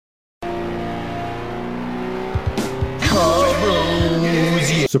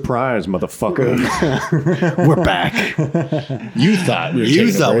Surprise, motherfucker. We're back. You thought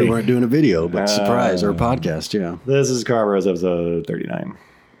we weren't doing a video, but surprise, or a podcast, yeah. This is Car Bros episode 39.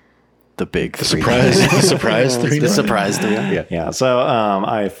 The big the surprise 3. The surprise 3. Yeah. So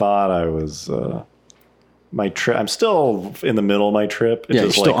I thought I was my trip. I'm still in the middle of my trip. You're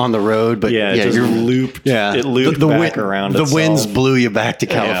still on the road, but you're looped. Yeah, it looped back around. The winds blew you back to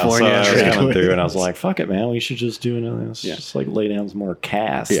California. Yeah, so I was coming through, and I was like, "Fuck it, man. We should just do another. Let's just like lay down some more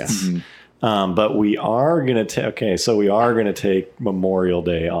casts." Yeah. Mm-hmm. But we are gonna take Memorial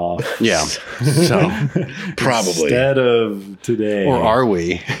Day off. Yeah. So probably instead of today, or are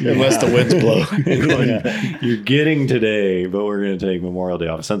we? Unless the winds blow. You're getting today, but we're gonna take Memorial Day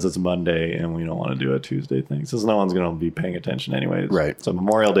off since it's Monday, and we don't want to do a Tuesday thing since no one's gonna be paying attention anyways. Right. So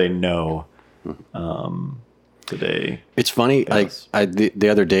Memorial Day, no. Today. It's funny. Yes. The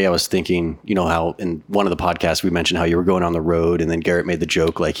other day I was thinking, you know, how in one of the podcasts we mentioned how you were going on the road, and then Garrett made the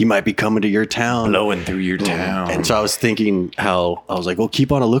joke like he might be coming to your town, blowing through your town. And so I was thinking how I was like, well,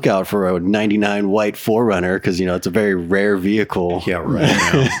 keep on a lookout for a '99 white 4Runner because you know it's a very rare vehicle. Yeah, right.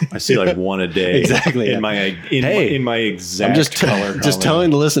 Now. I see like one a day. Exactly. In my exact I'm just color. Just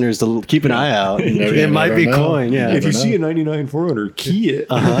telling the listeners to keep an eye out. It might be coin. Yeah. If you see a '99 4Runner, key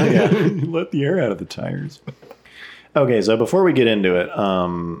it. Let the air out of the tires. Okay, so before we get into it,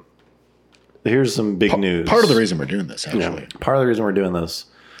 here's some big news. Part of the reason we're doing this, actually. Part of the reason we're doing this.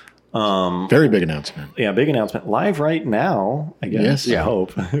 Very big announcement. Yeah, big announcement. Live right now, I guess. Yes. I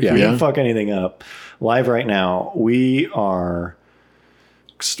hope. If we Yeah. don't fuck anything up. Live right now, we've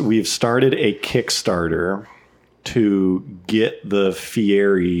started a Kickstarter to get the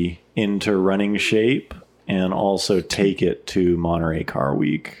Fieri into running shape and also take it to Monterey Car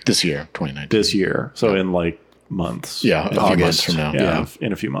Week. This year, 2019. This year. So in like months. Yeah, a few months from now. Yeah,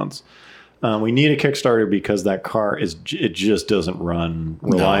 in a few months. We need a Kickstarter because that car it just doesn't run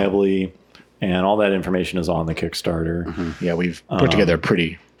reliably, and all that information is on the Kickstarter. Mm-hmm. Yeah, we've put together a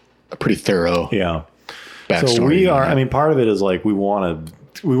pretty thorough backstory. So we are. I mean, part of it is like we want to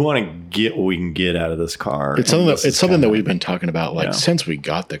get what we can get out of this car. It's something that we've been talking about since we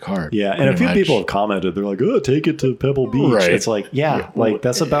got the car. Yeah, and a few people have commented. They're like, "Oh, take it to Pebble Beach." Right. It's like,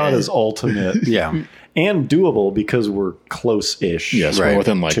 that's about as ultimate. And doable because we're close-ish. Yes, we're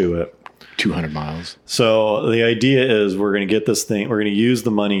within like to it. 200 miles. So the idea is we're going to get this thing. We're going to use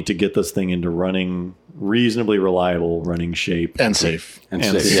the money to get this thing into running reasonably reliable running shape and safe and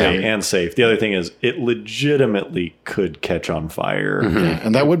safe. The other thing is it legitimately could catch on fire. Mm-hmm. Yeah,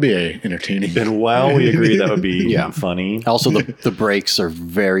 and that would be entertaining. And while we agree that would be funny. Also, the brakes are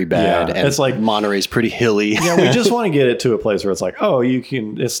very bad. Yeah, and it's like Monterey's pretty hilly. Yeah, we just want to get it to a place where it's like, oh, you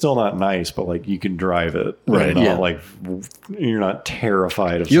can. It's still not nice, but like you can drive it. Right. Like you're not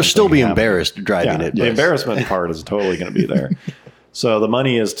terrified of. You'll still be happening. Embarrassed driving it. The embarrassment part is totally going to be there. So the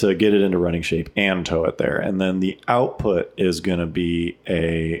money is to get it into running shape and tow it there. And then the output is going to be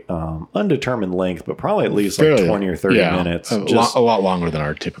a undetermined length, but probably at least like 20 or 30 minutes. A lot longer than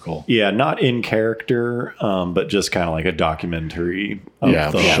our typical. Yeah, not in character, but just kind of like a documentary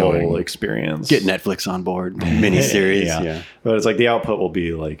of the whole experience. Get Netflix on board, miniseries. Yeah. But it's like the output will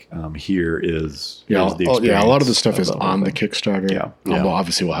be like, here is the experience. A lot of the stuff is on the Kickstarter. Yeah. Well,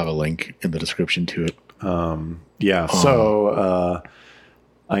 obviously we'll have a link in the description to it. So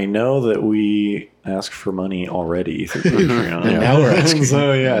I know that we asked for money already through Patreon. And now we're asking.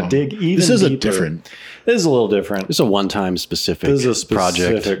 So dig even This is deeper. This is a little different. This is a one-time specific This is a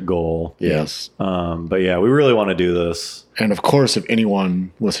specific project. goal. Yes. But yeah, we really want to do this. And of course, if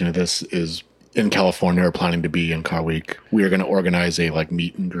anyone listening to this is in California or planning to be in Car Week, we are going to organize a like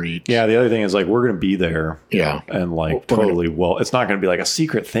meet and greet. Yeah, the other thing is like we're going to be there. Yeah. And like it's not going to be like a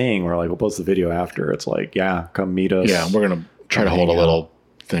secret thing where like we'll post the video after. It's like, come meet us. Yeah, we're going to try to hold a little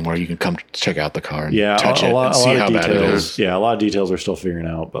thing where you can come check out the car and touch a it lot, and see how bad it details. is. Yeah, a lot of details we're still figuring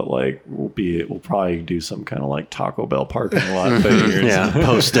out, but like we'll probably do some kind of like Taco Bell parking lot thing.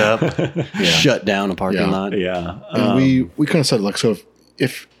 Post up, shut down a parking lot. Yeah. And we kind of said like, so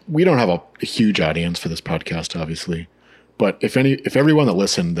if we don't have a huge audience for this podcast, obviously, but if everyone that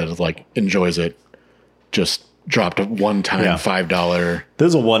listened that like enjoys it, just dropped a one-time $5. This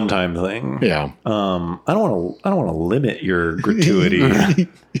is a one-time thing. Yeah. I don't want to limit your gratuity,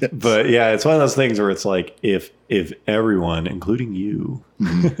 but it's one of those things where it's like if everyone, including you,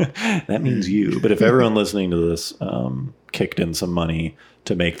 that means you. But if everyone listening to this kicked in some money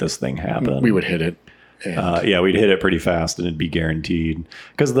to make this thing happen, we would hit it. We'd hit it pretty fast and it'd be guaranteed.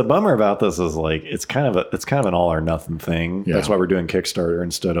 Because the bummer about this is like it's kind of an all or nothing thing. Yeah. That's why we're doing Kickstarter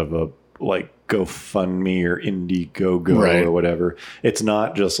instead of a like GoFundMe or Indiegogo or whatever. It's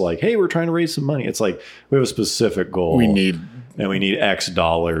not just like, hey, we're trying to raise some money. It's like we have a specific goal. We need and we need X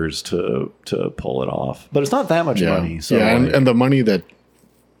dollars to pull it off. But it's not that much money. So and the money that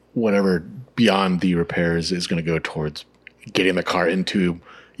whatever beyond the repairs is going to go towards getting the car into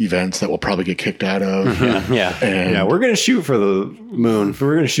events that we'll probably get kicked out of. Yeah. We're going to shoot for the moon.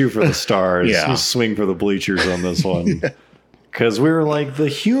 We're going to shoot for the stars. Yeah. Swing for the bleachers on this one. Because we were like, the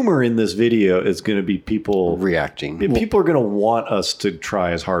humor in this video is going to be people reacting. People are going to want us to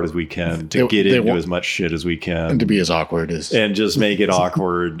try as hard as we can to get into as much shit as we can. And to be as awkward as... And just make it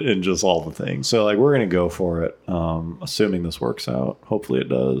awkward and just all the things. So like, we're going to go for it, assuming this works out. Hopefully it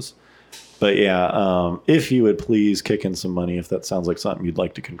does. But yeah, if you would please kick in some money if that sounds like something you'd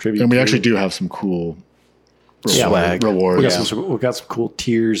like to contribute. And we to. actually do have some cool swag rewards. We've got some cool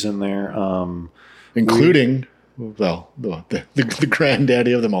tiers in there. Including... Well, the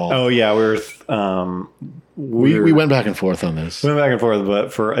granddaddy of them all. Oh yeah, we went back and forth on this. We went back and forth,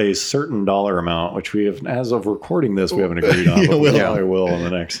 but for a certain dollar amount, which we have, as of recording this, we haven't agreed on. But we probably will in the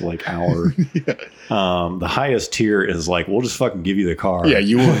next hour. The highest tier is like, we'll just fucking give you the car. Yeah,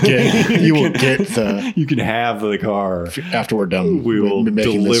 you will get the. You can have the car after we're done. We will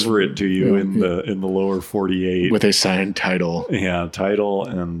deliver it to you in the lower 48 with a signed title. Yeah, title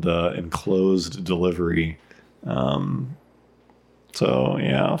and enclosed delivery. So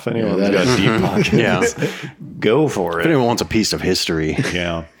yeah, if anyone's got deep pockets, go for it. If anyone wants a piece of history,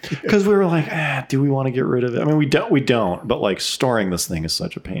 yeah, because we were like, do we want to get rid of it? I mean, we don't. But like, storing this thing is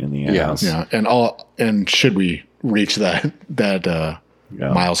such a pain in the ass. Yeah, and should we reach that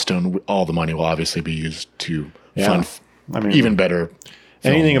milestone, all the money will obviously be used to fund. Even better.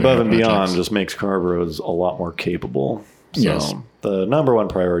 Anything above and beyond just makes Car Bros a lot more capable. So the number one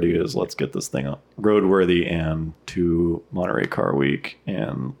priority is let's get this thing roadworthy and to Monterey Car Week,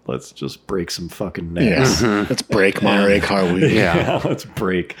 and let's just break some fucking necks. Yeah. Let's break Monterey Car Week. Let's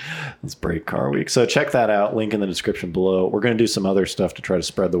break Car Week. So check that out. Link in the description below. We're going to do some other stuff to try to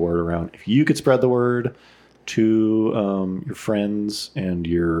spread the word around. If you could spread the word to your friends and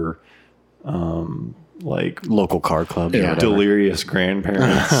your local car club, delirious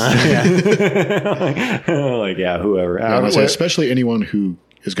grandparents, whoever. Especially anyone who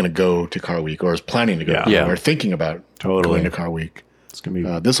is going to go to Car Week or is planning to go, or thinking about going to Car Week. It's gonna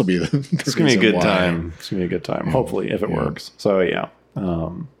be. This will be a good time. It's gonna be a good time. Hopefully, if it works. So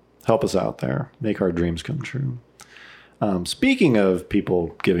help us out there. Make our dreams come true. Speaking of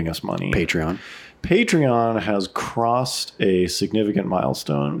people giving us money, Patreon has crossed a significant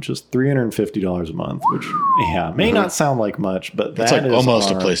milestone, which is $350 a month, which may not sound like much, but that's like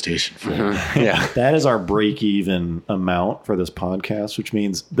almost a PlayStation 4. That is our break-even amount for this podcast, which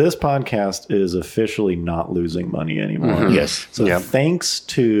means this podcast is officially not losing money anymore. Yes. So thanks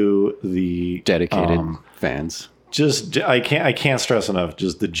to the dedicated fans. I can't stress enough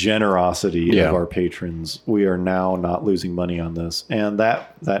just the generosity of our patrons. We are now not losing money on this, and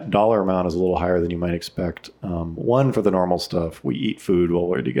that dollar amount is a little higher than you might expect. One, for the normal stuff, we eat food while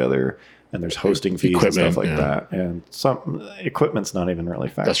we're together, and there's hosting fees and stuff like that, and some equipment's not even really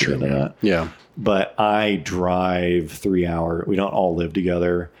factored into that. Yeah, but I drive 3 hours. We don't all live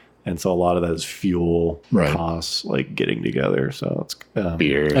together. And so a lot of that is fuel costs, like getting together. So it's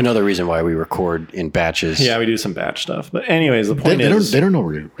beer. Another reason why we record in batches. Yeah, we do some batch stuff. But anyways, the point is... They don't know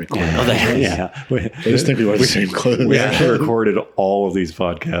we're recording. They just think we wear the same clothes. We actually recorded all of these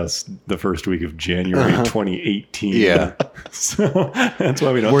podcasts the first week of January 2018. Yeah. So that's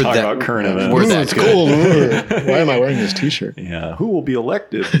why we don't talk about current events. We're that cool. Why am I wearing this t-shirt? Yeah. Who will be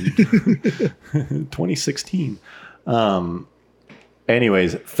elected in 2016?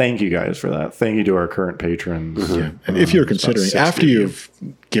 Anyways, thank you guys for that. Thank you to our current patrons. And if you're considering, after you've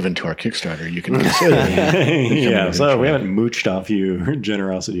given to our Kickstarter, you can consider. So we haven't mooched off you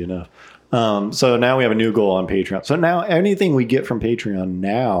generosity enough. So now we have a new goal on Patreon. So now anything we get from Patreon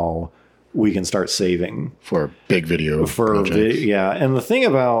now, we can start saving for big video projects. And the thing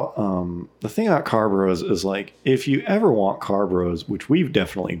about Car Bros is like, if you ever want Car Bros, which we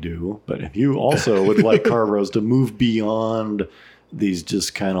definitely do, but if you also would like Car Bros to move beyond these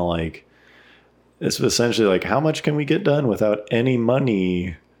just kind of like, it's essentially like, how much can we get done without any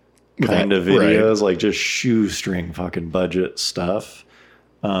money kind of videos, like just shoestring fucking budget stuff.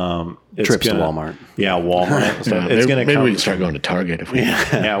 Trips to Walmart. Yeah, Walmart stuff. It's gonna maybe we can start going to Target if we we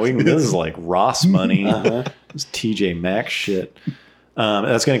can, this is like Ross money. This TJ Maxx shit.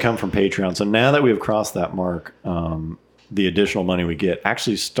 That's gonna come from Patreon. So now that we've crossed that mark, the additional money we get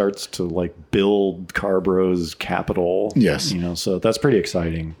actually starts to like build Car Bros capital. Yes. So that's pretty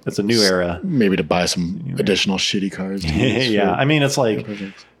exciting. It's a new era. Maybe to buy some additional shitty cars. I mean, it's like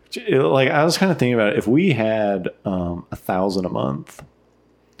I was kind of thinking about it. If we had $1,000 a month,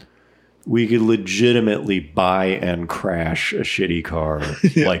 we could legitimately buy and crash a shitty car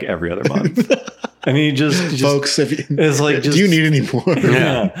like every other month. I mean, just Folks, it's like, do you need any more?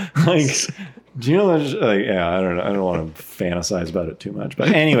 yeah, like, do you know? Like, yeah, I don't know. I don't want to fantasize about it too much. But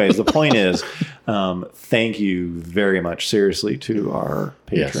anyways, the point is, thank you very much, seriously, to our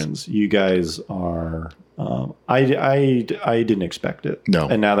patrons. Yes. You guys are. I didn't expect it. No.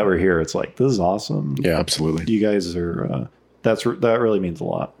 And now that we're here, it's like, this is awesome. Yeah, absolutely. You guys are. That really means a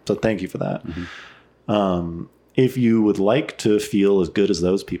lot. So thank you for that. Mm-hmm. If you would like to feel as good as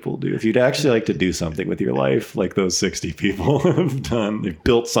those people do, if you'd actually like to do something with your life, like those 60 people have done, they've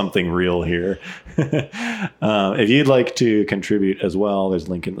built something real here. If you'd like to contribute as well, there's a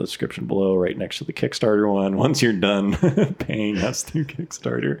link in the description below, right next to the Kickstarter one. Once you're done paying us through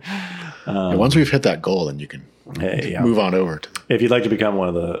Kickstarter. Once we've hit that goal, then you can move on over to. If you'd like to become one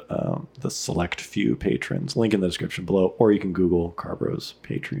of the select few patrons, link in the description below, or you can Google Carbros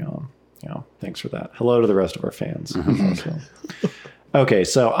Patreon. Thanks for that. Hello to the rest of our fans. Also. Okay,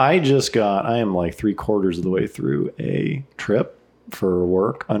 so I am like 3/4 of the way through a trip for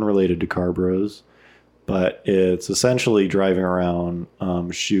work, unrelated to Carbros, but it's essentially driving around,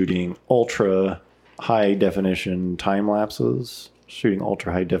 shooting ultra high definition time lapses, shooting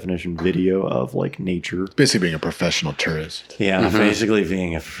ultra high definition video of like nature. Basically being a professional tourist. Yeah, basically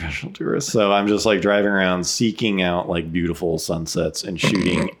being a professional tourist. So I'm just like driving around seeking out like beautiful sunsets and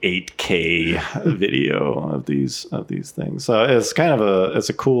shooting 8K video of these things. So it's kind of it's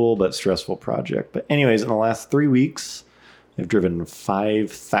a cool but stressful project. But anyways, in the last 3 weeks, I've driven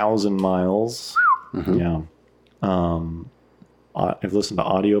 5,000 miles. Mm-hmm. Yeah. I've listened to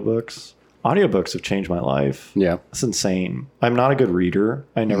audiobooks. Audiobooks have changed my life. Yeah. It's insane. I'm not a good reader.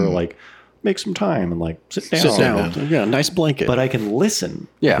 I never like make some time and like sit down. Yeah, nice blanket. But I can listen.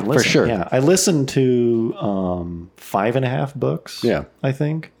 Yeah, for sure. Yeah. I listened to 5.5 books. Yeah. I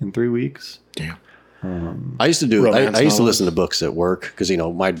think in 3 weeks. Damn. I used to do. I used to listen to books at work because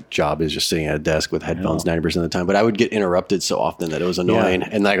my job is just sitting at a desk with headphones 90% of the time. But I would get interrupted so often that it was annoying,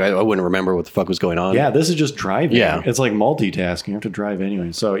 and like I wouldn't remember what the fuck was going on. Yeah, this is just driving. Yeah, it's like multitasking. You have to drive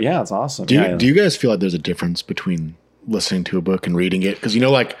anyway. So yeah, it's awesome. Do you guys feel like there's a difference between listening to a book and reading it? Because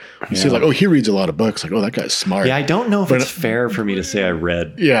like you see like, oh, he reads a lot of books. Like, oh, that guy's smart. Yeah, I don't know if it's fair for me to say I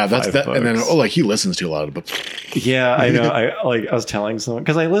read. Yeah, that's that. Books. And then like he listens to a lot of books. Yeah, I know. I was telling someone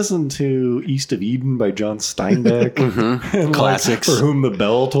because I listened to East of Eden by John Steinbeck, and classics. Like, For Whom the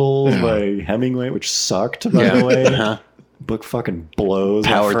Bell Tolls by Hemingway, which sucked by the way. Book fucking blows.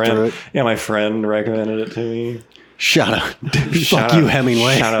 Powered through it. Yeah, my friend recommended it to me. Shout out. Fuck you,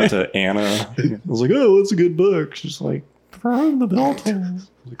 Hemingway. Shout out to Anna. I was like, oh, it's a good book. She's like, For Whom the Bell Tolls. I was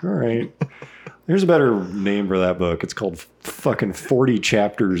like, all right. There's a better name for that book. It's called fucking 40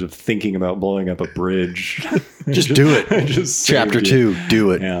 Chapters of Thinking About Blowing Up a Bridge. just do it. Chapter 2, do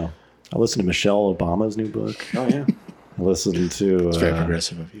it. Yeah. I listened to Michelle Obama's new book. Oh, yeah. I listened to... It's very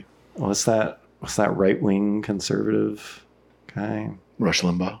progressive of you. What's that right-wing conservative guy? Rush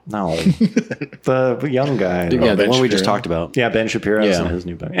Limbaugh? No. the young guy. Yeah, the one we just talked about. Yeah, Ben Shapiro and his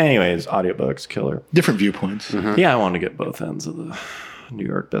new book. Anyways, audiobooks, killer. Different viewpoints. Mm-hmm. Yeah, I wanted to get both ends of the New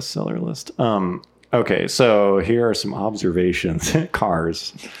York bestseller list. Okay, so here are some observations.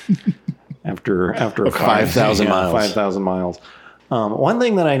 Cars. After 5,000 miles. 5,000 miles. One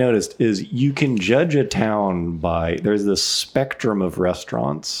thing that I noticed is you can judge a town by, there's this spectrum of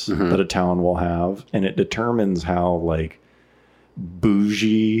restaurants that a town will have, and it determines how like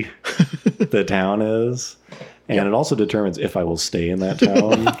bougie the town is. And it also determines if I will stay in that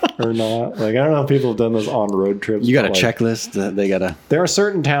town or not. Like, I don't know if people have done this on road trips. You got a checklist that they got to... There are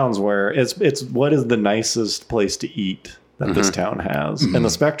certain towns where it's what is the nicest place to eat that this town has. And the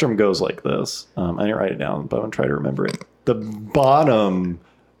spectrum goes like this. I didn't write it down, but I'm going to try to remember it. The bottom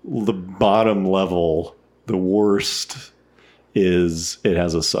level, the worst is it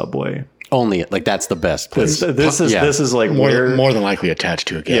has a Subway. Only like that's the best place. This is like more than likely attached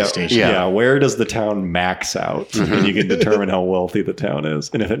to a gas station. Yeah, where does the town max out? And you can determine how wealthy the town is.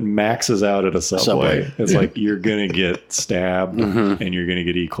 And if it maxes out at a Subway. It's like you're gonna get stabbed and you're gonna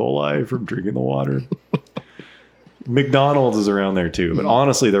get E. coli from drinking the water. McDonald's is around there too, but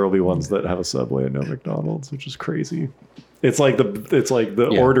honestly, there will be ones that have a Subway and no McDonald's, which is crazy. It's like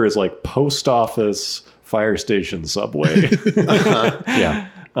the order is like post office, fire station, Subway. Yeah.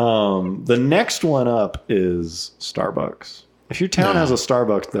 The next one up is Starbucks. If your town has a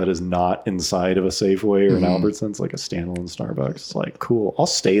Starbucks that is not inside of a Safeway or an Albertsons, like a standalone Starbucks, it's like, cool, I'll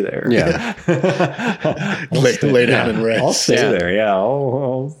stay there. Yeah. lay down and rest. I'll stay there. Yeah.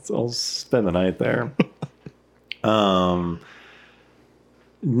 I'll spend the night there.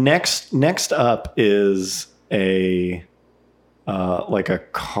 Next up is a like a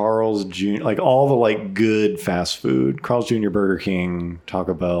Carl's Jr., like all the like good fast food, Carl's Jr., Burger King,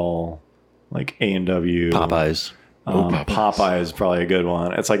 Taco Bell, like A&W, Popeyes. Popeye is probably a good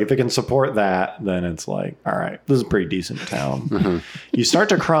one. It's like if it can support that, then it's like, all right, this is a pretty decent town. You start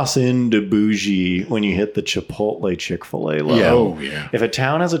to cross into bougie when you hit the Chipotle Chick-fil-A level. Yeah. Oh, yeah. If a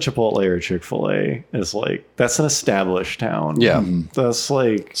town has a Chipotle or a Chick-fil-A, it's like that's an established town. Yeah. That's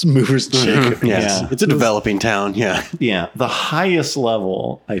like It's movers and shakers. Yes. Yeah. It's a developing town. Yeah. yeah. The highest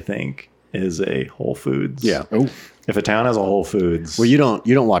level, I think, is a Whole Foods. Yeah. Oh, If a town has a Whole Foods, Well, you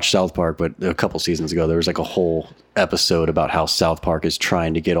don't watch South Park, but a couple seasons ago, there was like a whole episode about how South Park is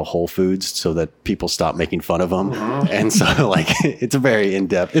trying to get a Whole Foods so that people stop making fun of them. And so like, it's a very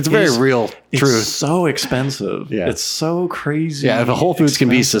in-depth, it's a very real it's truth. so expensive. Yeah. It's so crazy. Yeah. If a Whole Foods can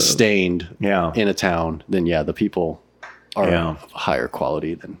be expensive. sustained Yeah. in a town, then yeah, the people are Yeah. of higher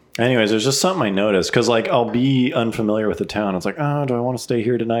quality than. Anyways, there's just something I noticed because like I'll be unfamiliar with the town. It's like, oh, do I want to stay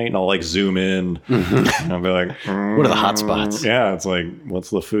here tonight? And I'll like zoom in. And I'll be like, What are the hot spots? Yeah, it's like, what's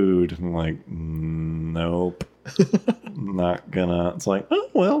the food? I'm like, nope, not gonna. It's like, oh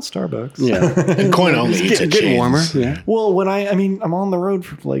well, Starbucks. Yeah. and coin only eats at Getting chains. warmer. Yeah. Well, when I mean, I'm on the road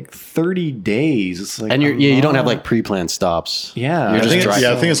for like 30 days. It's like, And I'm you don't have not- like pre-planned stops. Yeah, You're I just think driving.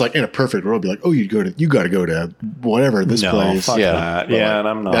 I think it's like in a perfect world, be like, oh, you got to go to whatever this no, place. fuck Yeah. that. But, Yeah, like, and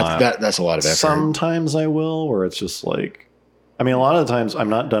I'm not. That's a lot of effort. Sometimes I will, where it's just like, I mean, a lot of the times I'm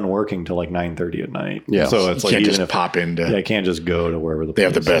not done working till like 9:30 at night. Yeah. so you it's like can't even just if pop into. yeah, I can't just go to wherever the They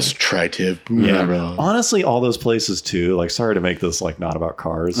have the place is. best tri-tip. Yeah, honestly, all those places too. Like, sorry to make this like not about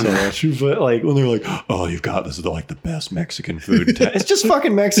cars so much, but like when they're like, "Oh, you've got this is like the best Mexican food," it's just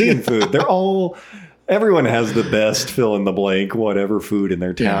fucking Mexican food. They're all, everyone has the best fill in the blank whatever food in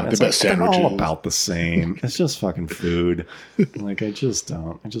their town. Yeah, It's the best like, they're all sandwiches. about the same. It's just fucking food. Like I just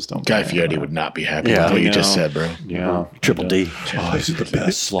don't. Guy buy Fieri that. would not be happy Yeah, with what I you just know. said, bro. Yeah, Triple D. Oh, these are the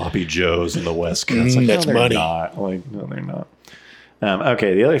best sloppy joes in the West Coast. Like, that's no, they're money. not. Like, no, they're not.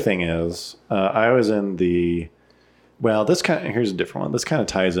 Okay, the other thing is, I was in the. Well, here's a different one. This kind of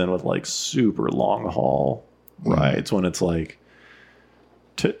ties in with like super long haul rides when it's like.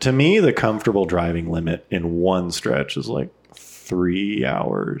 To me, the comfortable driving limit in one stretch is like 3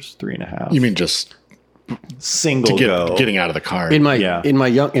 hours, 3.5. You mean just single go getting out of the car? In my Yeah. in my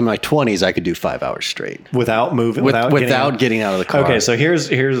 20s, I could do 5 hours straight without moving, without getting out of the car. Okay, so here's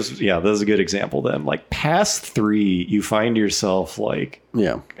yeah, this is a good example then. Like past 3, you find yourself like,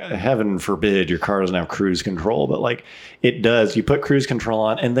 yeah, heaven forbid your car doesn't have cruise control, but like it does. You put cruise control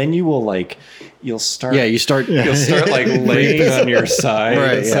on, and then you will like you'll start you start like laying on your side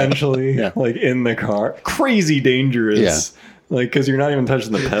Right, yeah. essentially, Yeah. like in the car. Crazy dangerous. Yeah. Like because you're not even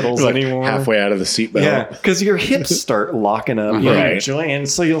touching the pedals Like anymore. halfway out of the seatbelt. Yeah, because your hips start locking up. You're Right. enjoying,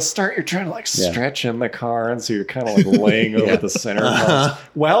 so you're trying to like Yeah. stretch in the car, and so you're kind of like laying over the center parts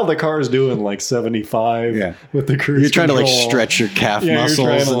while the car is doing like 75 Yeah. with the cruise. you're trying to like control. stretch your calf Yeah, muscles you're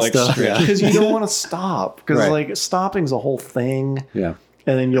trying to and like stuff. stretch Yeah. because you don't want to stop because Right. like stopping's a whole thing. Yeah.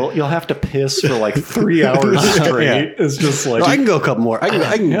 And then you'll have to piss for like 3 hours straight. Yeah. It's just like No, I can go a couple more. I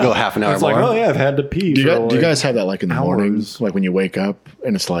can yeah. go half an hour It's more. like, oh yeah, I've had to pee. Do you, for guys, do you like guys have that like in the morning, hours. like when you wake up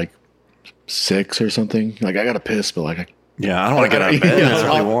and it's like 6 or something? Like I gotta piss, but like yeah, I don't want to get out of bed. Yeah, It's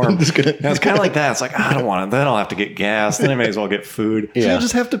really warm. I'm just gonna- Yeah, it's kind of like that. It's like I don't want to. Then I'll have to get gas. Then I may as well get food. So Yeah. you'll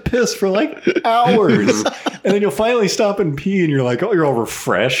just have to piss for like hours, and then you'll finally stop and pee, and you're like, oh, you're all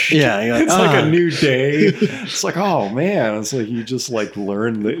refreshed. Yeah, you're like, it's like "Ah." a new day. It's like, oh man, it's like you just like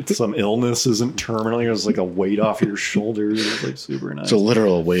learned that some illness isn't terminal. It's like a weight off your shoulders. It's like super nice. it's a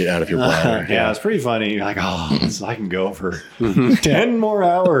literal weight out of your bladder. Yeah, it's pretty funny. You're like, oh, I can go for 10 more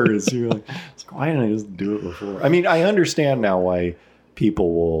hours. You're like, why didn't I just do it before? I mean, I understand now why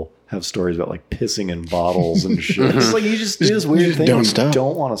people will have stories about like pissing in bottles and shit. It's like you just do this weird thing. don't You stop.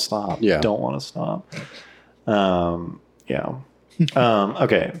 don't want to stop. Yeah. Don't want to stop. Yeah.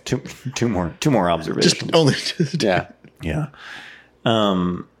 Okay. Two more observations. Just only Yeah. Yeah.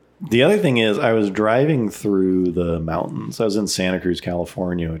 The other thing is I was driving through the mountains. I was in Santa Cruz,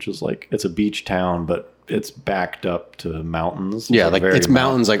 California, which is like, it's a beach town, but it's backed up to mountains. Yeah, It's like very it's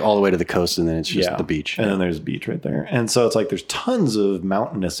mountains like all the way to the coast, and then it's just yeah. the beach. And then there's a beach right there. And so it's like there's tons of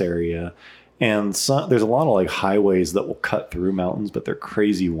mountainous area. And there's a lot of like highways that will cut through mountains, but they're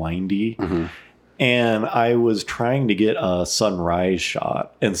crazy windy. Mm-hmm. And I was trying to get a sunrise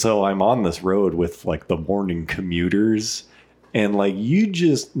shot. And so I'm on this road with like the morning commuters. And like you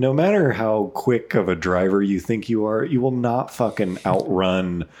just, no matter how quick of a driver you think you are, you will not fucking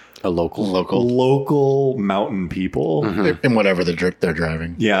outrun A local. local mountain people. in whatever they're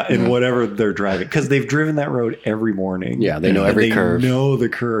driving. Yeah, in whatever they're driving, because they've driven that road every morning. Yeah, they know And every curve. Know the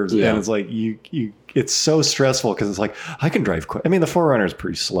curves, Yeah. and it's like you it's so stressful because it's like, I can drive quick. I mean, the 4Runner is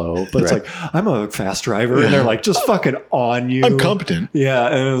pretty slow, but it's like, I'm a fast driver and they're like just fucking on you. I'm competent. Yeah.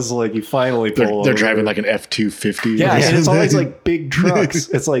 And it was like, you finally pull They're over. driving like an F-250. Yeah, and it's always like big trucks.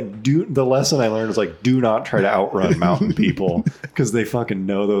 It's like, the lesson I learned is like, do not try to outrun mountain people because they fucking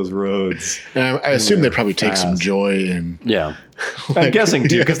know those roads. And I assume they probably take some joy in. Yeah. I'm guessing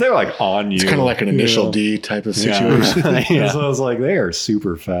too, because they're like on you. It's kind of like an initial D type of situation. Yeah. So I was like, they are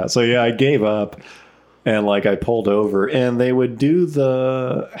super fast. So yeah, I gave up and like I pulled over and they would do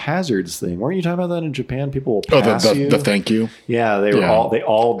the hazards thing. Weren't you talking about that in Japan? People will pass you. The thank you. Yeah, they all did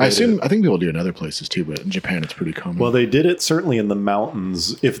I assume it. I think people do in other places too, but in Japan it's pretty common. Well, they did it certainly in the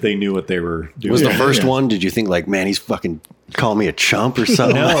mountains if they knew what they were doing. Was the first one, did you think like, man, he's fucking calling me a chump or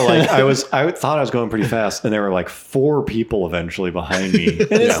something? No, like I thought I was going pretty fast, and there were like 4 people eventually behind me.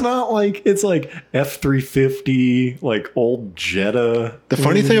 And it's not like it's like F-350, like old Jetta. The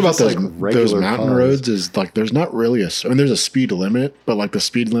funny thing about those regular mountain cars. roads is like there's not really there's a speed limit, but like the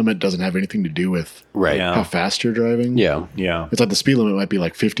speed limit doesn't have anything to do with Right. Yeah. how fast you're driving. Yeah. Yeah, It's like the speed limit might be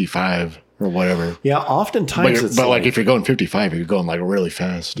like 55 or whatever. yeah. Oftentimes, But like if you're going 55, you're going like really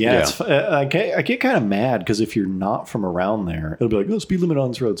fast. yeah, Yeah. It's, I get kind of mad because if you're not from around there, it'll be like, oh, speed limit on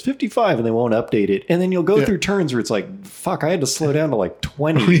this road's 55, and they won't update it. And then you'll go through turns where it's like, fuck, I had to slow down to like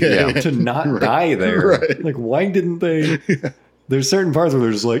 20 to not die there. Right. Like, why didn't they? There's certain parts where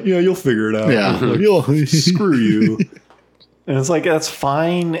they're just like, yeah, you'll figure it out. Yeah. Like, You'll screw you. And it's like, that's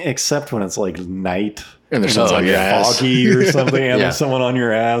fine, except when it's like night And there's someone on your ass. foggy or something, and Yeah. there's someone on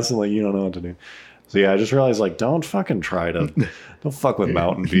your ass, and like you don't know what to do. So yeah, I just realized like don't fucking try to don't fuck with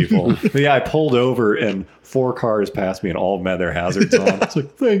mountain people. But yeah, I pulled over and 4 cars passed me and all had their hazards on. It's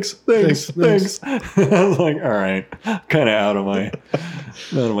like thanks. I was like, all right, kind of out of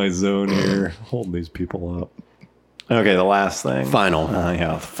my zone here, holding these people up. Okay, the last thing. Final.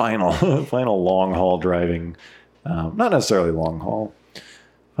 Final long haul driving. Not necessarily long haul.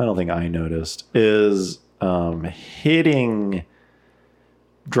 Final thing I noticed is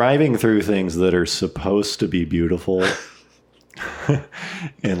driving through things that are supposed to be beautiful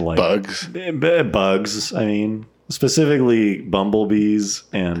and like bugs. I mean, specifically bumblebees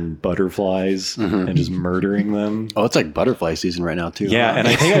and butterflies and just murdering them. Oh, it's like butterfly season right now too. Yeah, and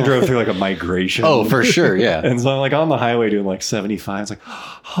I think I drove through like a migration. Oh, for sure. Yeah. And so I'm like on the highway doing like 75. It's like,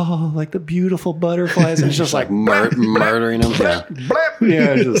 oh, like the beautiful butterflies. And it's just like murdering them. Yeah. blap.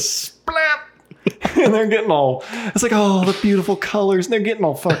 Yeah, just splap. And they're getting all, it's like, oh, the beautiful colors. And they're getting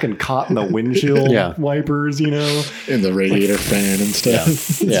all fucking caught in the windshield wipers, you know? In the radiator fan and stuff.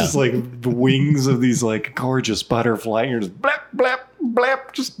 It's just like the wings of these like gorgeous butterfly. And you're just blap, blap,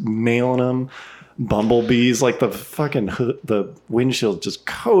 blap, just nailing them. Bumblebees, like the fucking the windshield just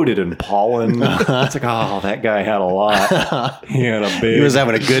coated in pollen. It's like, oh, that guy had a lot. He had a big. He was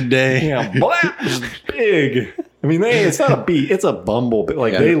having a good day. Yeah, blap, just big. I mean, it's not a bee, it's a bumblebee.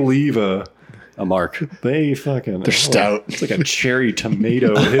 Like they leave a mark. They fucking. They're stout. It's like a cherry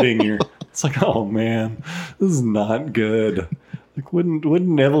tomato hitting your. It's like, oh man, this is not good. Like,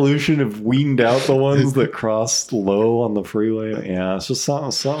 wouldn't evolution have weaned out the ones that crossed low on the freeway? Yeah, it's just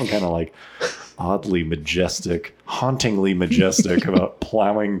something kind of like oddly majestic, hauntingly majestic about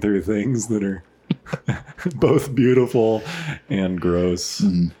plowing through things that are both beautiful and gross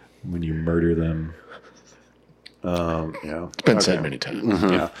when you murder them. It's been said many times.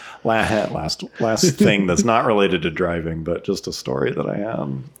 Yeah. Last thing that's not related to driving, but just a story that I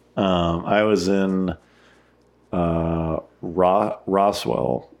had. I was in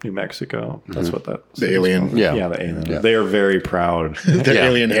Roswell, New Mexico. That's what that. The alien. Yeah, the alien. Yeah. They are very proud. Their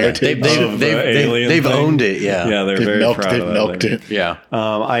alien heritage. They've owned it. Yeah. Yeah, they're very proud They've of that milked thing. it. Yeah.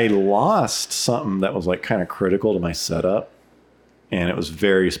 I lost something that was like kind of critical to my setup, and it was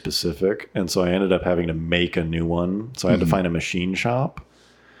very specific. And so I ended up having to make a new one. So I had to find a machine shop.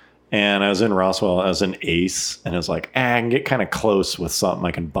 And I was in Roswell. I was in Ace, and it was like, I can get kind of close with something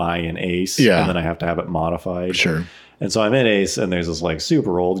I can buy in Ace, and then I have to have it modified. Sure. And so I'm in Ace, and there's this like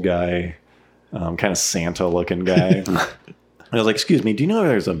super old guy, kind of Santa looking guy. And I was like, excuse me, do you know if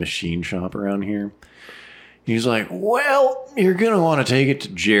there's a machine shop around here? He's like, well, you're going to want to take it to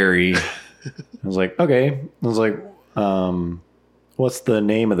Jerry. I was like, okay. I was like, what's the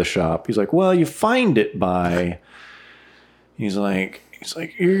name of the shop? He's like, well, you find it by, he's like,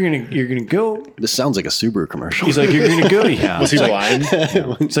 you're gonna go. This sounds like a Subaru commercial. He's like, you're gonna go. Yeah. Was he blind?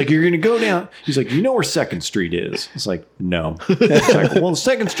 It's like, you're gonna go down. He's like, you know where 2nd Street is? It's like, no. It's like, well,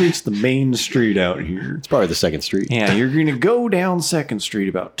 2nd Street's the main street out here. It's probably the 2nd Street. Yeah, you're gonna go down 2nd Street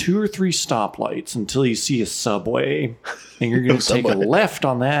about 2 or 3 stoplights until you see a Subway, and you're gonna take a left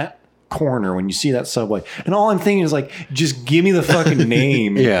on that corner when you see that subway. And all I'm thinking is like, just give me the fucking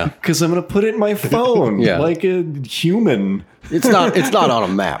name. Yeah. Because I'm going to put it in my phone Yeah. like a human. It's not on a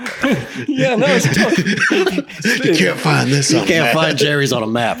map. Yeah, no, it's tough. You can't find this. You can't find Jerry's on a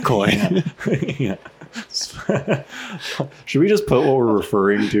map, Coin. Yeah. Should we just put what we're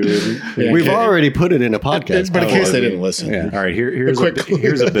referring to? We've already put it in a podcast. But in case they didn't listen. Yeah. All right, here's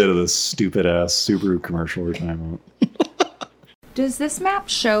a bit of this stupid ass Subaru commercial we're talking about. Does this map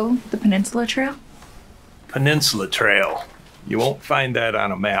show the Peninsula Trail? Peninsula Trail. You won't find that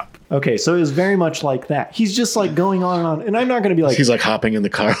on a map. Okay, so it was very much like that. He's just like going on and on, and I'm not going to be like, He's like hopping in the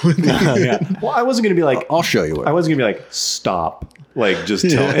car with me. yeah. Well, I wasn't going to be like, I'll show you what. I wasn't going to be like, stop. Like, just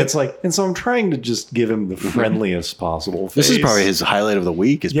tell. It's like, and so I'm trying to just give him the friendliest possible face. This is probably his highlight of the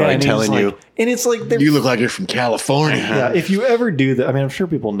week. Is probably and he's telling you. like- and it's like, they're- You look like you're from California. yeah, if you ever do that, I mean, I'm sure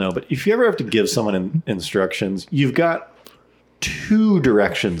people know, but if you ever have to give someone instructions, you've got 2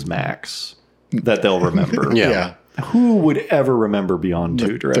 directions max that they'll remember. Yeah. Who would ever rember beyond 2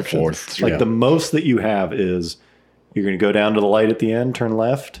 The directions? fourth, Like yeah. the most that you have is you're going to go down to the light at the end, turn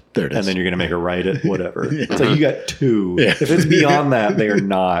left, There it is. and then you're going to make a right at whatever. It's like you got 2. Yeah. If it's beyond that, they are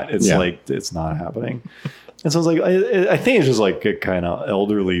not. It's Yeah. like it's not happening. And so it's like I think it's just like a kind of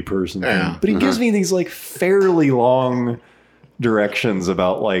elderly person thing. Yeah. But he gives me these like fairly long directions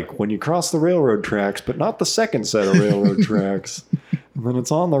about like when you cross the railroad tracks, but not the second set of railroad tracks. And then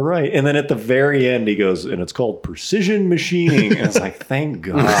it's on the right. And then at the very end, he goes, and it's called precision machining. And it's like, thank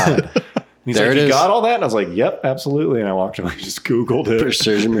God. And he's There like, it you is. got all that? And I was like, yep, absolutely. And I walked away, just Googled it.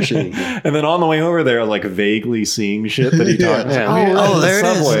 Precision machine. And then on the way over there, I was like vaguely seeing shit that he talked Yeah. about. Yeah. Oh, there it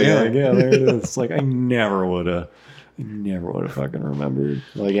is. Subway. Yeah. Like, yeah, there it is. It's like, I never would have fucking remembered.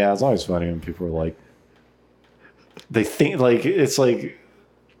 Like, yeah, it's always funny when people are like, they think, like, it's like,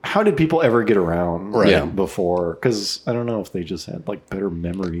 how did people ever get around Right. Yeah. before? Because I don't know if they just had like better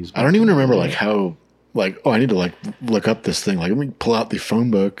memories. I don't even remember like how I need to like look up this thing. Like let me pull out the phone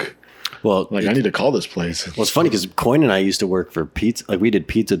book. Well, Like I need to call this place. well, it's funny because Coin and I used to work for pizza. Like we did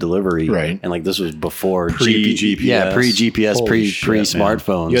pizza delivery, Right. And like this was before Pre-GPS. Yeah, pre-GPS, Holy pre shit, man.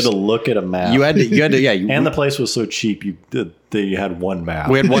 smartphones. You had to look at a map. You had to, yeah. You, and the place was so cheap, that you had one map.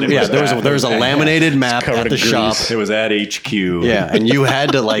 we had one. And it Yeah, was there was a laminated map covered at the in shop. grease. It was at HQ. Yeah, and you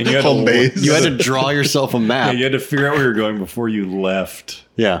had to like You had to Home look- base. you had to draw yourself a Yeah, map. you had to figure out where you were going before you left.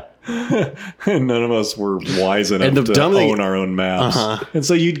 Yeah. And none of us were wise enough And the to dumb thing- own our own maps. And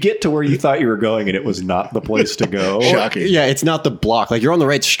so you'd get to where you thought you were going, and it was not the place to go. Shocking. Yeah, it's not the block. Like you're on the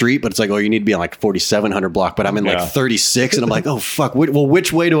right street, but it's like, oh, you need to be on like 4700 block, but I'm in Yeah. like 36, and I'm like, oh fuck,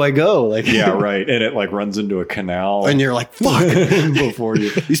 which way do I go? Like, Yeah, right. And it like runs into a canal. and you're like, fuck, before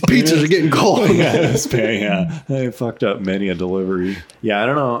you. these pizzas are getting cold. Yeah, I fucked up many a delivery. Yeah, I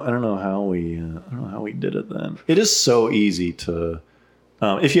don't know how we did it then. It is so easy to,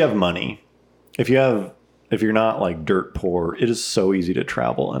 if you have money, if you're not like dirt poor, it is so easy to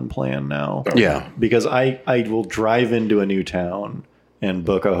travel unplanned now. Yeah. Because I will drive into a new town and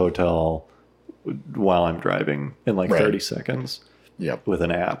book a hotel while I'm driving in like Right. 30 seconds Yep. with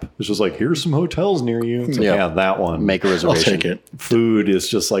an app. It's just like, here's some hotels near you. It's like, Yeah. yeah, that one. Make a I'll reservation. take it. Food is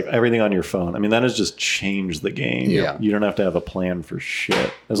just like everything on your phone. I mean, that has just changed the game. Yeah. You don't have to have a plan for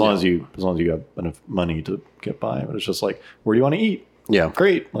shit as long as you have enough money to get by. But it's just like, where do you want to eat? Yeah.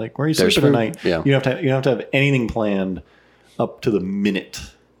 Great. Like, where are you There's sleeping food. tonight? Yeah. You don't have to have anything planned up to the minute.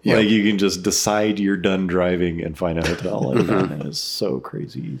 Yeah. Like you can just decide you're done driving and find a hotel. Like Mm-hmm. that. And it's so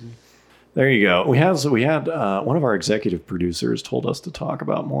crazy easy. There you go. We had one of our executive producers told us to talk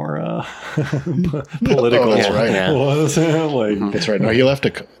about more political. Oh, that's right. Yeah. like, That's right. No, he left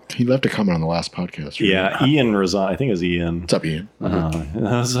a comment on the last podcast. Right? yeah, Ian Razan. I think it was Ian. What's up, Ian?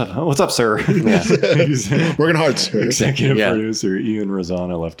 What's up, sir? He's Working hard, sir. executive Yeah. producer Ian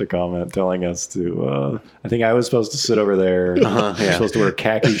Razana left a comment telling us to. I think I was supposed to sit over there. yeah. Supposed to wear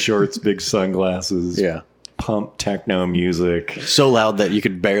khaki shorts, big sunglasses. Yeah. Pump techno music. So loud that you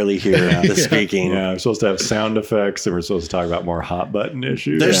could barely hear the speaking. Yeah, we're supposed to have sound effects, and we're supposed to talk about more hot button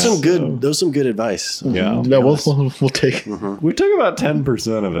issues. There's some good. So, There's some good advice. yeah, No, we'll take. we took about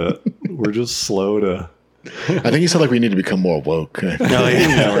 10% of it. We're just slow to. I think he said like we need to become more woke. No, yeah.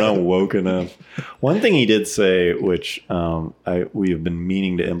 Yeah, we're not woke enough. One thing he did say, which we have been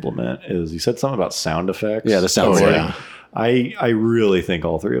meaning to implement, is he said something about sound effects. Yeah, the soundboard. Oh, yeah. I really think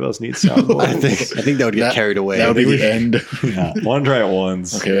all three of us need soundboards. I think that would get carried away. That would be the end. Yeah, want to try it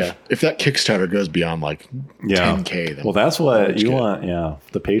once. Okay. If that Kickstarter goes beyond like Yeah. 10K, then Well, that's what you good. want. Yeah,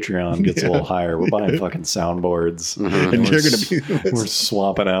 the Patreon gets a little higher. We're buying fucking soundboards, and we're, you're gonna be. we're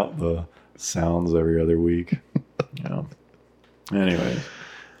swapping out the sounds every other week. Yeah. Anyway,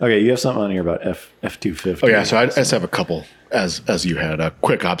 Okay, you have something on here about F-250. Oh yeah, so I just have a couple as you had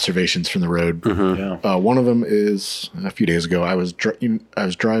quick observations from the road. Yeah. One of them is a few days ago. I was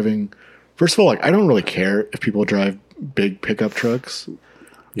driving. First of all, like I don't really care if people drive big pickup trucks.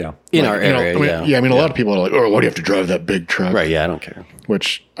 Yeah. In our You know, area, I mean, a lot of people are like, "Oh, why do you have to drive that big truck?" Right, yeah, I don't care.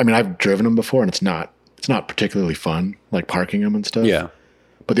 Which I mean, I've driven them before, and it's not particularly fun, like parking them and stuff. Yeah.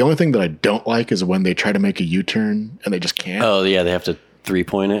 But the only thing that I don't like is when they try to make a U-turn and they just can't. Oh, yeah, they have to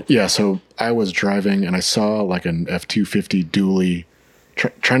 3-point it. Yeah, so I was driving and I saw like an F-250 dually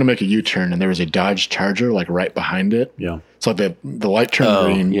trying to make a U-turn, and there was a Dodge Charger like right behind it. Yeah. So like the light turned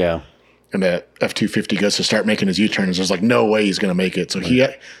green. Yeah. And the F-250 goes to start making his U-turns. There's like no way he's going to make it. So he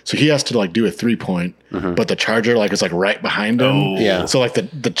has to like do a 3-point, but the Charger like is like right behind him. Oh. Yeah. So like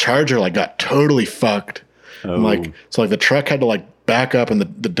the Charger like got totally fucked. And, like so like the truck had to like back up, and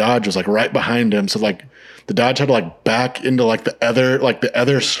the Dodge was like right behind him. So like the Dodge had to like back into like the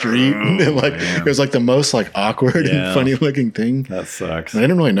other street, and like it was like the most like awkward and funny looking thing. That sucks. And I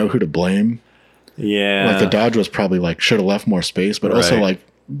didn't really know who to blame. Yeah. Like the Dodge was probably like should have left more space, but also Right. like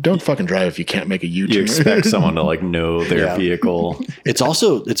don't fucking drive if you can't make a U-turn. You expect someone to like know their vehicle.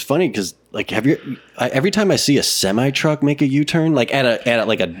 It's funny because like every time I see a semi truck make a U-turn, like at a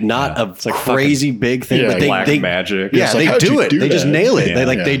like a not a It's like crazy big thing, but Black they magic. Yeah, It's like, they how'd do you it. do They just that? nail it. Yeah.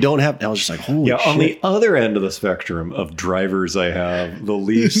 They don't have. I was just like, holy Yeah, shit. on the other end of the spectrum of drivers, I have the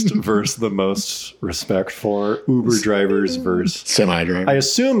least versus the most respect for Uber drivers versus. Semi-driver. I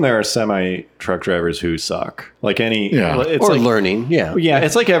assume there are semi truck drivers who suck. Like any, Yeah. it's or like, learning. Yeah. Yeah,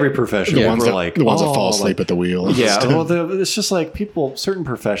 it's like every profession. the where ones we're that like the ones that oh, fall asleep like- at the wheel. Yeah, well, it's just like people, certain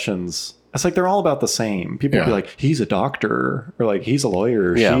professions. It's like they're all about the same. People will be Yeah. like, he's a doctor, or like he's a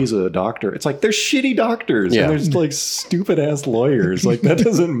lawyer, Yeah. she's a doctor. It's like they're shitty doctors, Yeah. and there's like stupid ass lawyers. Like that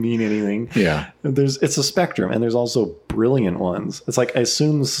doesn't mean anything. Yeah. It's a spectrum, and there's also brilliant ones. It's like I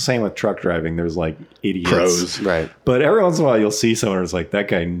assume it's the same with truck driving. There's like idiots, Pros. Right. but every once in a while you'll see someone who's like, that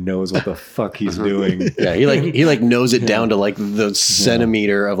guy knows what the fuck he's doing. Yeah, he knows it down to like the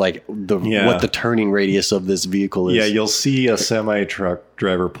centimeter of like what the turning radius of this vehicle is. Yeah, you'll see a semi truck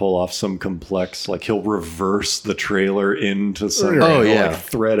driver pull off some complex, like he'll reverse the trailer into something. Oh, or, yeah. like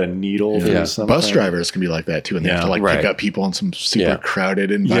thread a needle Yeah. through something. Bus drivers can be like that too, and they have Yeah. to like Right. pick up people in some super Yeah. crowded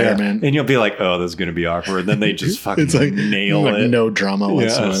Yeah, environment. and you'll be like, "Oh, this is going to be awkward." Then they just fucking It's like nail like it. no drama yeah,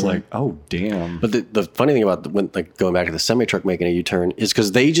 whatsoever. it's like, oh damn. But the funny thing about when like going back to the semi truck making a U-turn is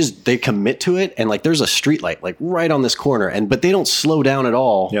because they commit to it, and like there's a street light like right on this corner, but they don't slow down at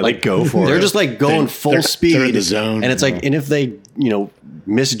all. Yeah, like they go for they're it. just like going full they're speed. in the zone. and it's like, and if they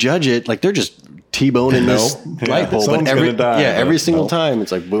misjudge it, like they're just T-boning this Nope. light Yeah, pole. But someone's every gonna die, every but single nope. time,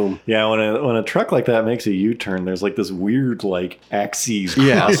 it's like boom. Yeah, when a truck like that makes a U-turn, there's like this weird like axes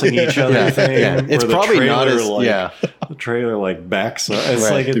Yeah. crossing each other Yeah. thing. Yeah. It's where the probably not trailer, as- like, yeah. the trailer like backs up. It's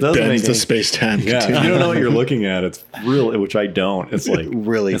Right. like it it doesn't make bends the any, space-time yeah, if continuum. you don't know what you're looking at, it's real, which I don't. It's like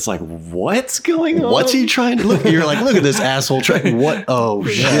Really. it's like what's going on? What's he trying to look? You're like, look at this asshole truck. What? Oh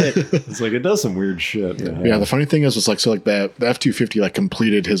shit! It's like it does some weird shit. Yeah, the funny thing is like the F-250 like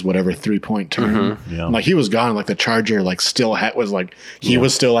completed his whatever 3-point turn. Mm-hmm. Yeah. Like he was gone. Like the Charger like still was like he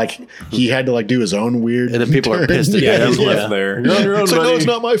was still like he had to like do his own weird. And then people are turn. pissed at Yeah, him. he's Yeah. left there. You're on your own, It's like, no, buddy. it's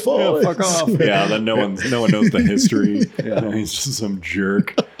not my fault. Yeah, fuck off. Yeah, then no one knows the history. Yeah, he's just some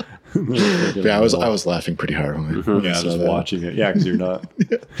jerk. Yeah, I was laughing pretty hard when I Yeah, saw just that. watching it. Yeah, because you're not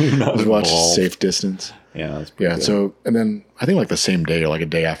I was watching involved. Safe Distance. Yeah, that's pretty Yeah, good. so and then I think like the same day or like a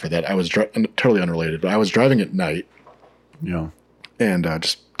day after that, I was totally unrelated, but I was driving at night yeah. and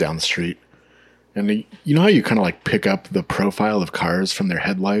just down the street. And you know how you kind of like pick up the profile of cars from their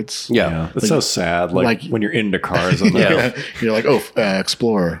headlights? Yeah. Yeah, it's so sad. Like when you're into cars, and Yeah. You're like, oh,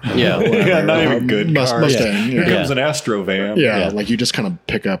 Explorer. Yeah. yeah, not even good cars. Mustang. Here Yeah. comes an Astro van. Yeah, like you just kind of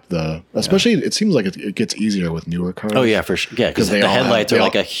pick up especially it seems like it gets easier with newer cars. Oh yeah, for sure. Yeah, because 'Cause they the all have- headlights they are all-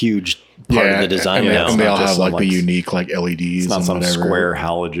 like a huge part of the design and, now. and they all It's not have just like some, the like, unique like LEDs It's not and some whatever. square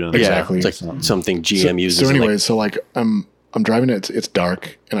halogen. Exactly. It's like something GM uses. So in, anyway, like, so like I'm driving it. It's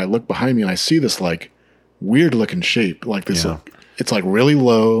dark, and I look behind me and I see this like weird looking shape. Like this, Yeah. it's like really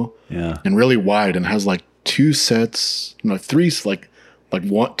low Yeah. and really wide, and has like three like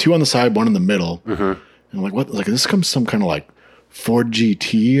one, two on the side, one in the middle. Mm-hmm. And I'm like, what? Like this comes some kind of like Ford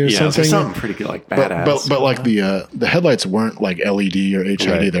GT or Yeah, something. so something pretty good, like badass. But like the headlights weren't like LED or HID.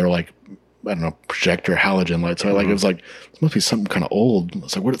 Right. They were like, I don't know, projector halogen lights. So Mm-hmm. like it was like this must be something kind of old.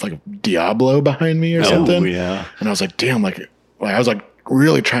 It's like what? It's like Diablo behind me or something. Oh, yeah. And I was like, damn, like I was like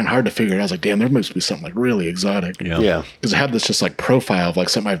really trying hard to figure it out. I was like, damn, there must be something like really exotic. Yeah. yeah, Because it had this just like profile of like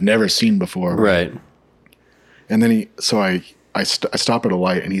something I've never seen before. right. And then so I I stop at a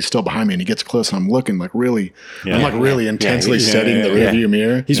light and he's still behind me and he gets close and I'm looking like really, Yeah. I'm like really intensely studying the rearview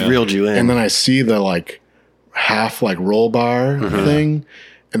mirror. He's reeled you in. And then I see the like half like roll bar thing.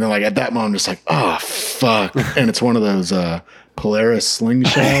 And then like at that moment, I'm just like, oh, fuck. And it's one of those Polaris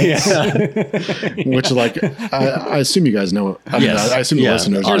slingshots, which like, I assume you guys know. I mean, Yes. I assume the Yeah.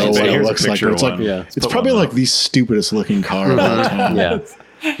 listeners Ours know is- what it here's a looks like. picture But it's like, one. Yeah. it's probably like the stupidest looking car of all time. yeah.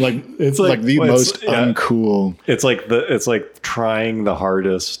 Like, It's like the well, most yeah. uncool. It's like trying the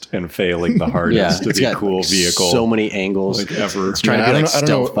hardest and failing the hardest to It's be a got cool vehicle. So many angles. Like ever. It's trying Yeah, to be like I don't know.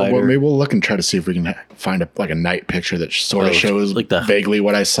 stealth fighter. Well, maybe we'll look and try to see if we can find a night picture that sort of shows like the- vaguely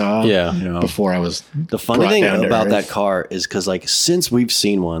what I saw. Yeah. Yeah. Before I was The funny brought thing down to about earth. that car is because, like, since we've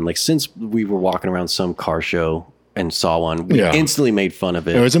seen one, like, since we were walking around some car show and saw one, we Yeah. instantly made fun of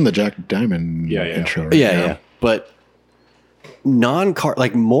it. It was in the Jack Diamond Yeah, yeah. intro. right? yeah. But non-car,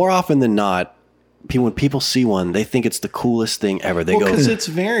 like, more often than not, when people see one, they think it's the coolest thing ever. They go, because it's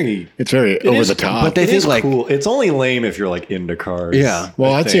very It's very over is the cool, top. but they it think is like cool. It's only lame if you're like into cars. Yeah.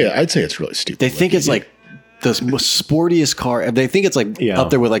 well, I I'd say it's really stupid. they think it's like the most sportiest car. They think it's like Yeah. up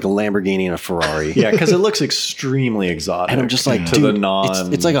there with like a Lamborghini and a Ferrari. Yeah, because it looks extremely exotic. And I'm just like, to dude, the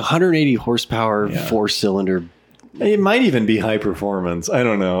non. it's like 180 horsepower, Yeah. 4-cylinder. It might even be high performance. I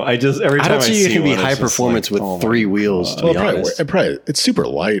don't know. I just every I time don't see it can be one, it's high just performance like, with oh my 3 wheels. To well, be honest, it's super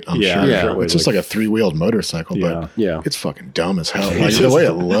light. I'm Yeah, sure. I'm sure it It's just like a 3-wheeled motorcycle, Yeah. but Yeah. it's fucking dumb as hell. Like the way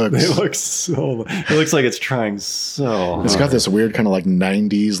it looks. It looks so. It looks like it's trying so. It's hard. got this weird kind of like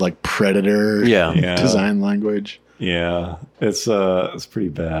 90s like Predator Yeah. Yeah. design language. Yeah, it's pretty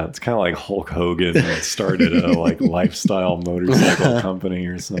bad. It's kind of like Hulk Hogan that started a like lifestyle motorcycle company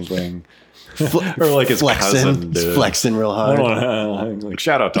or something, or like his cousin did. flexing real I hard. don't know. Like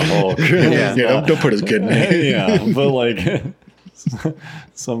shout out to Hulk. Yeah, don't put his good name. Yeah, but like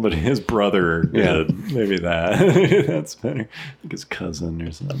somebody, his brother did. Maybe that. That's better. Like his cousin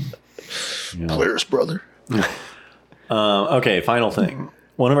or something. Yeah. Polaris brother. Okay, final thing.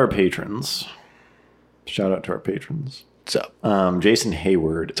 One of our patrons. Shout out to our patrons. What's up? Jason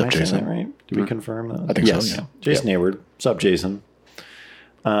Hayward. Am I saying Jason? that right? Did we confirm that? I think Yes. so. Yeah. Jason Hayward. What's up, Jason?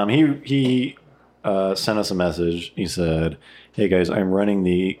 He sent us a message. He said, "Hey guys, I'm running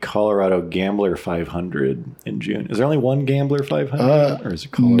the Colorado Gambler 500 in June. Is there only one Gambler 500, or is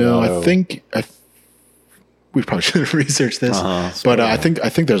it Colorado?" No, I think we probably should have researched this, but I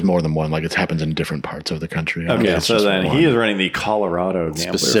think there's more than one. Like it happens in different parts of the country. I don't Okay, think it's so just then one. he is running the Colorado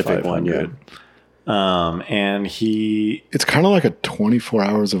Gambler Specific 500. one, And he It's kind of like a 24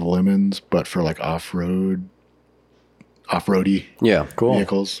 hours of lemons, but for like off-roady Yeah. cool.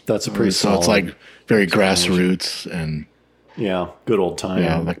 vehicles. That's a pretty so it's solid- like very grassroots and Yeah, good old time.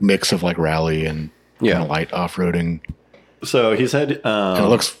 yeah, like mix of like rally and Yeah. kind of light off-roading. So he said And it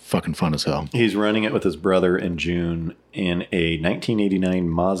looks fucking fun as hell. he's running it with his brother in June in a 1989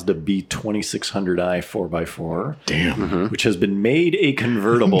 Mazda B2600i 4x4, Damn. which has been made a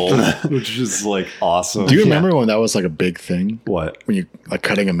convertible, which is like awesome. Do you remember when that was like a big thing? What? When you like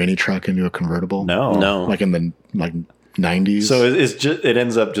cutting a mini truck into a convertible? No. No. Like in the like 90s. So it's just it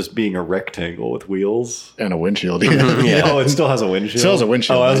ends up just being a rectangle with wheels. and a windshield. Yeah. Oh, it still has a windshield. Still has a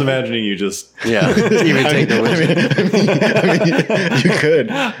windshield, Oh, I was right? imagining you just. Yeah. Even take the windshield. You could.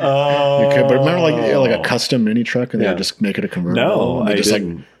 Oh, You could, but remember like a custom mini truck and they Yeah. would just make it a convertible? No, And they I just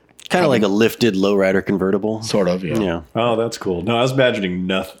didn't. Kind of like a lifted lowrider convertible. sort of, yeah. Yeah. Oh, that's cool. No, I was imagining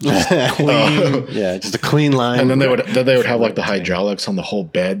nothing. Just clean. Yeah. Just a clean line. And then they would have like the hydraulics on the whole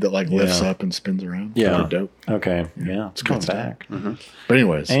bed that like lifts Yeah. up and spins around. Yeah. Pretty dope. Okay. Yeah, it's coming back. But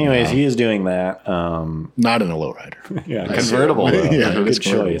anyways, Anyways, he is doing that. not in a lowrider. Yeah, convertible. Though. Yeah, it Good is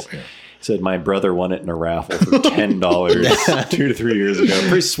convertible, choice. yeah. He said my brother won it in a raffle for $10 2 to 3 years ago.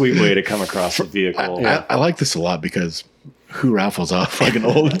 Pretty sweet way to come across a vehicle. I like this a lot because who raffles off like an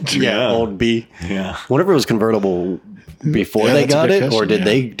old Yeah. Old B. Yeah. Whenever it was convertible before Yeah, they that's a got good it, or question, did yeah.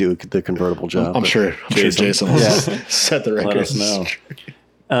 they do the convertible job? I'm sure Jason will set the record. Let us know.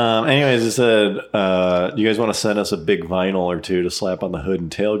 Anyways, it said, do you guys want to send us a big vinyl or two to slap on the hood and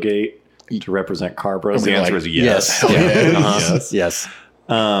tailgate to represent Car Bros? The We're answer like, is yes. Yes. yeah. Uh-huh. Yes. Yes.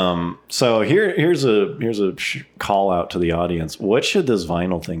 So here's a call out to the audience. What should this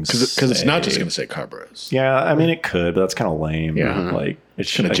vinyl thing say? Because it's not just going to say Car Bros. Yeah, I mean it could, but that's kind of lame. Yeah. Like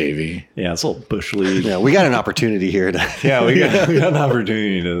It's kind of JV. Yeah, it's a little bush league. Yeah, we got an opportunity here to. Yeah, we got an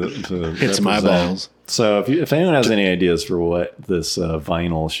opportunity to Hit some represent. eyeballs. So if anyone has any ideas for what this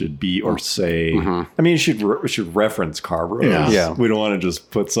vinyl should be or say, I mean, we should reference Carbros. Yeah. We don't want to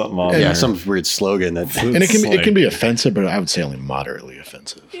just put something on Yeah, there. some weird slogan that. And it can be offensive, but I would say only moderately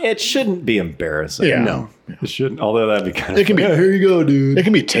offensive. It shouldn't be embarrassing. Yeah. No, it shouldn't. Although that'd be kind of. It can be. Yeah, here you go, dude. It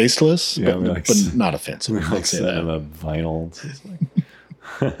can be tasteless, Yeah, but not offensive. Like Let's say sending that. a vinyl. It's just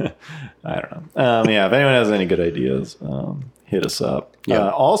like, I don't know. Yeah, if anyone has any good ideas, hit us up. Yeah.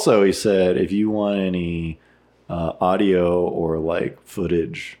 Also, he said if you want any audio or like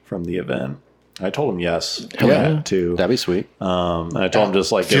footage from the event, I told him yes. Hell yeah. Too. That'd be sweet. And I told him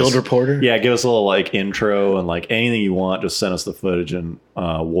just like Field reporter? Yeah, give us a little like intro and like anything you want. Just send us the footage and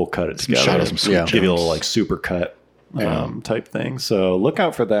we'll cut it together. Shout out some sweet Give you a little jokes. like super cut type thing. So look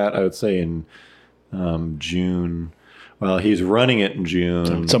out for that. I would say in June. Well, he's running it in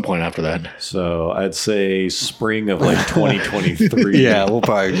June. At some point after that. So I'd say spring of like 2023. Yeah, we'll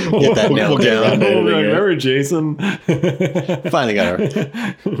probably get that nailed We'll get down. around to it. Remember Jason? Finally got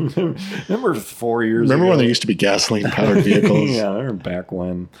our. Remember 4 years Remember ago? when there used to be gasoline powered vehicles? Yeah, I remember back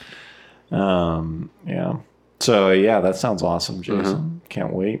when. Yeah. So yeah, that sounds awesome, Jason.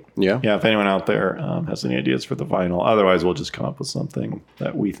 Can't wait. Yeah. Yeah. If anyone out there has any ideas for the vinyl, otherwise we'll just come up with something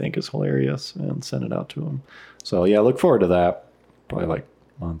that we think is hilarious and send it out to them. So yeah, look forward to that. Probably like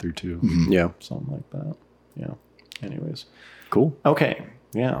a month or two. Yeah. Something like that. Yeah. Anyways. Cool. Okay.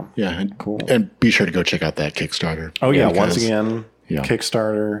 Yeah. Yeah. And, Cool. And be sure to go check out that Kickstarter. Oh yeah. Because- Once again, Yeah.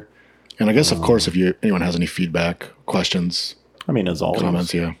 Kickstarter. And I guess, of course, if anyone has any feedback, questions, I mean, as always.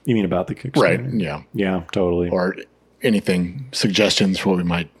 comments, yeah. You mean about the Kickstarter? Right. Yeah. Yeah. Totally. Or anything, suggestions for what we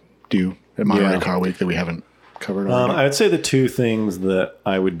might do at Monterey Yeah. Car Week that we haven't covered already. I would say the two things that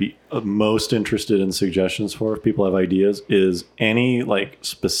I would be most interested in suggestions for, if people have ideas, is any like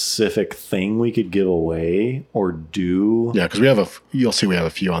specific thing we could give away or do. Yeah, because we have you'll see we have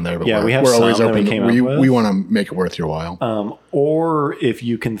a few on there, but Yeah, we have we're always some that we open. came up with. We want to make it worth your while. Or if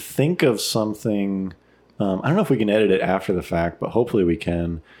you can think of something, I don't know if we can edit it after the fact, but hopefully we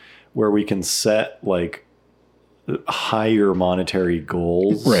can, where we can set like higher monetary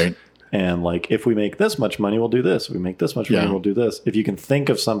goals. Right. And like, if we make this much money, we'll do this. If we make this much money, Yeah. we'll do this. If you can think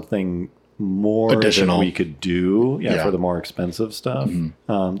of something more Additional. that we could do, Yeah. for the more expensive stuff,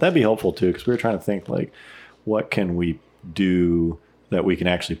 that'd be helpful too. Because we were trying to think like, what can we do that we can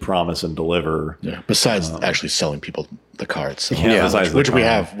actually promise and deliver? Yeah. Besides actually selling people the car itself. Yeah, besides the which we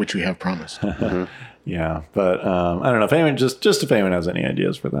car. have promised. Yeah, but I don't know if anyone just if anyone has any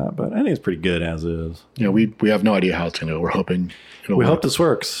ideas for that. But I think it's pretty good as is. Yeah, we have no idea how it's going to go. We're hoping it'll We work. hope this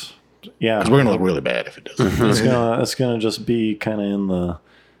works. Yeah, Because we're going to look really bad if it doesn't. it's gonna just be kind of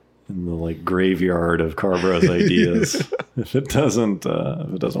in the like graveyard of Carbros ideas if it doesn't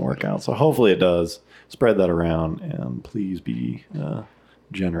work out. So hopefully it does. Spread that around and please be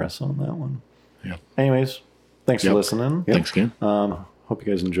generous on that one. Yeah. Anyways, thanks for Yep. listening. Thanks again. Hope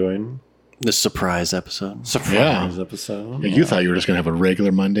you guys enjoyed This surprise episode. surprise episode. Yeah, you thought you were just going to have a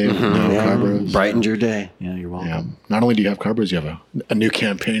regular Monday with no Carbros. Brightened your day. Yeah, you're welcome. Yeah. Not only do you have Carbros, you have a new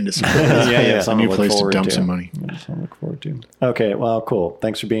campaign to support. Yeah, a something new look place to forward dump some money. Yeah, something to look forward to. Okay, well, cool.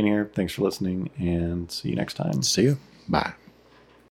 Thanks for being here. Thanks for listening, and see you next time. See you. Bye.